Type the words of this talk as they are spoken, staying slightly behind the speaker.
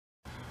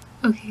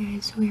Okay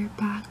guys, so we are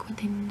back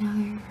with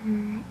another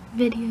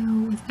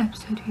video with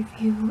episode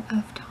review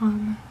of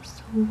Tom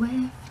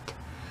Swift.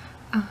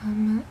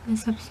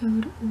 This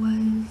episode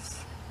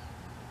was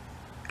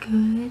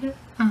good. It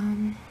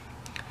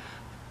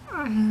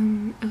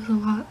was a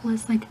lot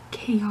less like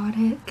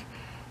chaotic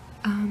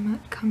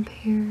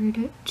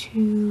compared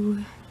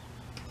to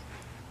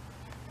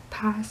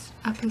past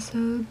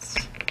episodes.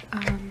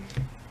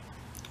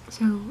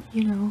 So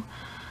you know,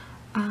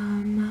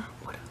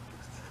 what else?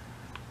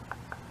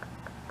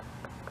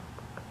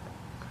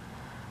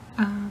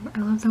 I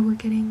love that we're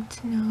getting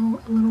to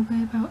know a little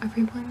bit about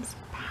everyone's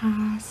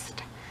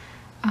past.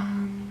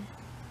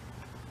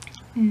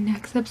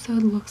 Next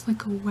episode looks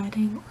like a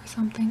wedding or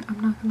something, I'm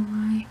not gonna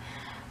lie.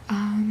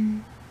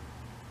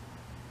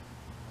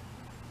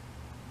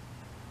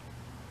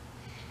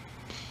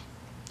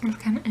 That's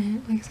kind of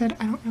it. Like I said,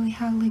 I don't really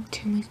have like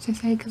too much to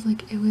say because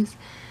like it was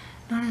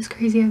not as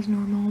crazy as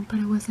normal, but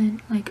it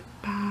wasn't like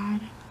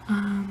bad.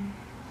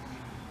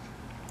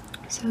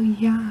 So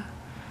yeah,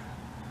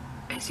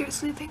 I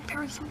seriously think there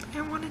was something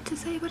I wanted to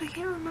say, but I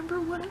can't remember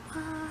what it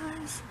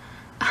was.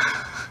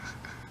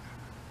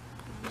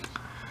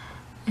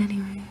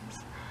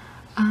 Anyways,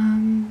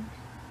 I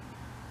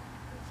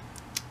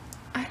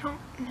don't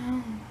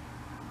know.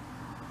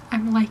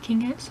 I'm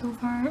liking it so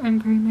far. I'm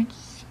very much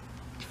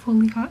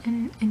fully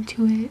gotten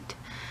into it.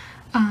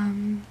 Like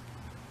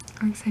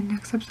I said,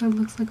 next episode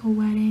looks like a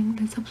wedding.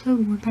 This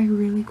episode went by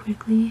really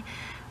quickly.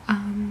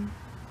 And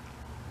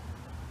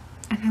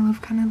I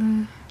love kind of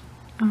the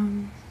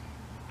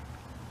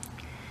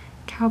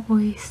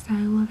cowboy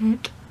style of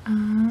it.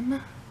 I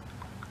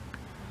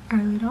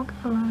really don't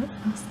have a lot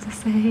else to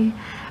say.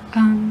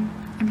 I'm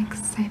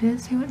excited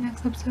to see what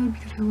next episode,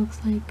 because it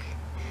looks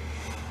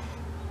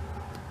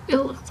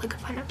like a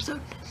fun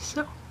episode.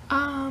 So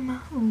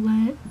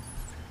let's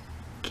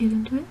get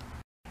into it.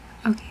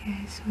 Okay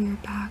guys, so we are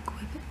back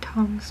with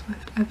Tom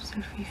Swift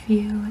episode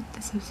review.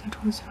 This episode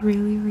was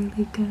really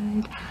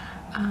good.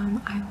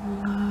 I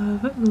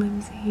love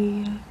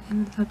Lindsay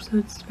in this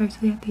episode,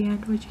 especially at the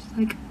end, which is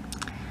like,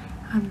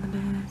 I'm the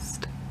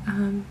best.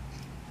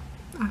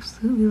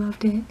 Absolutely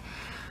loved it.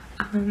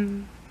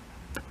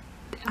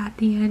 At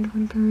the end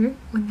when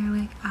they're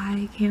like,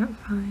 I can't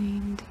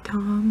find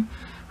Tom,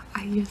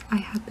 I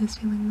had this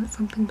feeling that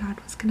something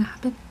bad was gonna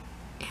happen,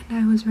 and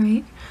I was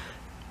right.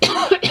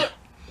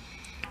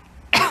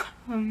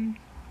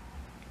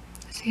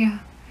 So yeah,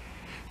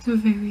 it's a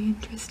very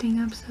interesting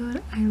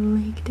episode. I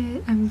liked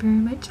it. I'm very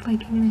much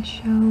liking this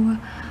show.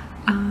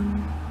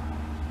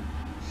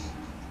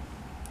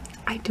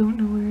 I don't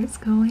know where it's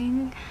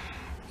going,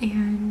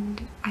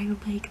 and I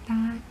like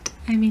that.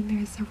 I mean,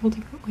 there's several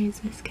different ways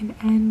this can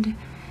end,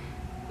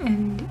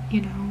 and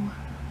you know,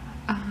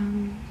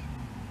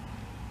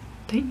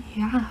 but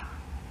yeah,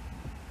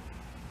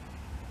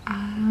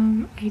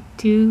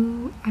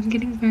 I'm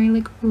getting very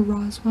like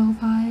Roswell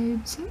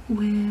vibes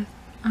with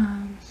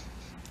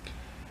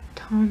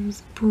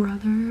Tom's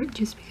brother,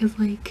 just because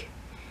like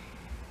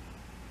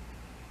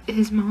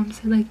his mom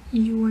said like,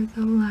 you were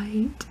the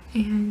light,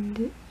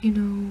 and you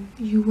know,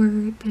 you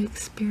were the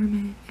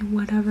experiment and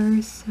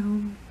whatever.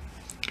 So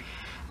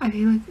I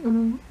feel like,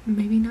 well,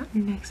 maybe not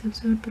next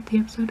episode, but the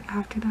episode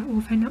after that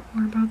we'll find out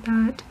more about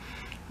that.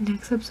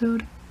 Next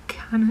episode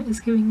kind of is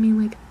giving me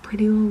like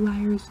Pretty Little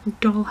Liars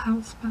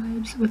dollhouse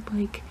vibes, with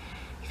like,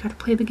 you gotta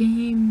play the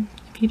game,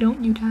 if you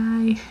don't you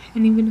die,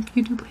 and even if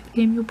you do play the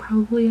game you'll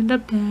probably end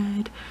up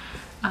dead.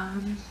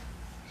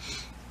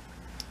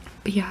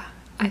 But yeah,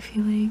 I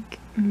feel like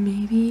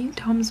maybe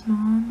Tom's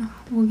mom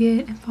will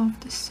get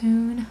involved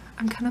soon.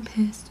 I'm kind of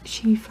pissed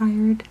she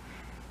fired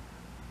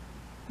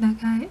that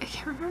guy. I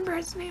can't remember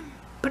his name,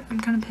 but I'm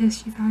kind of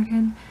pissed she fired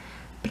him.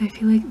 But I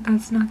feel like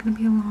that's not going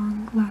to be a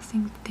long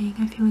lasting thing.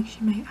 I feel like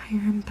she might hire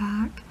him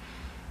back,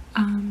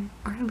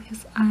 or at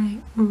least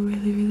I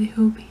really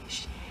hope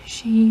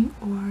she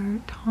or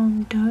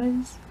Tom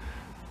does,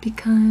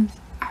 because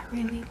I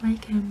really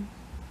like him.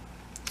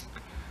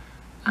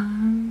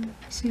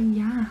 So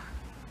yeah,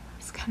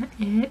 that's kind of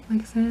it.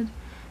 Like I said,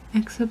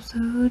 next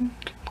episode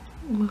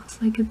looks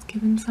like it's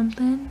given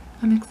something.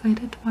 I'm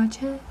excited to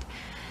watch it.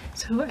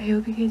 So I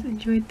hope you guys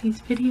enjoyed this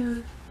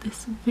video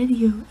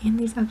and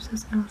these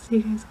episodes, and I'll see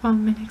you guys all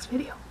in my next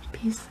video.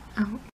 Peace out.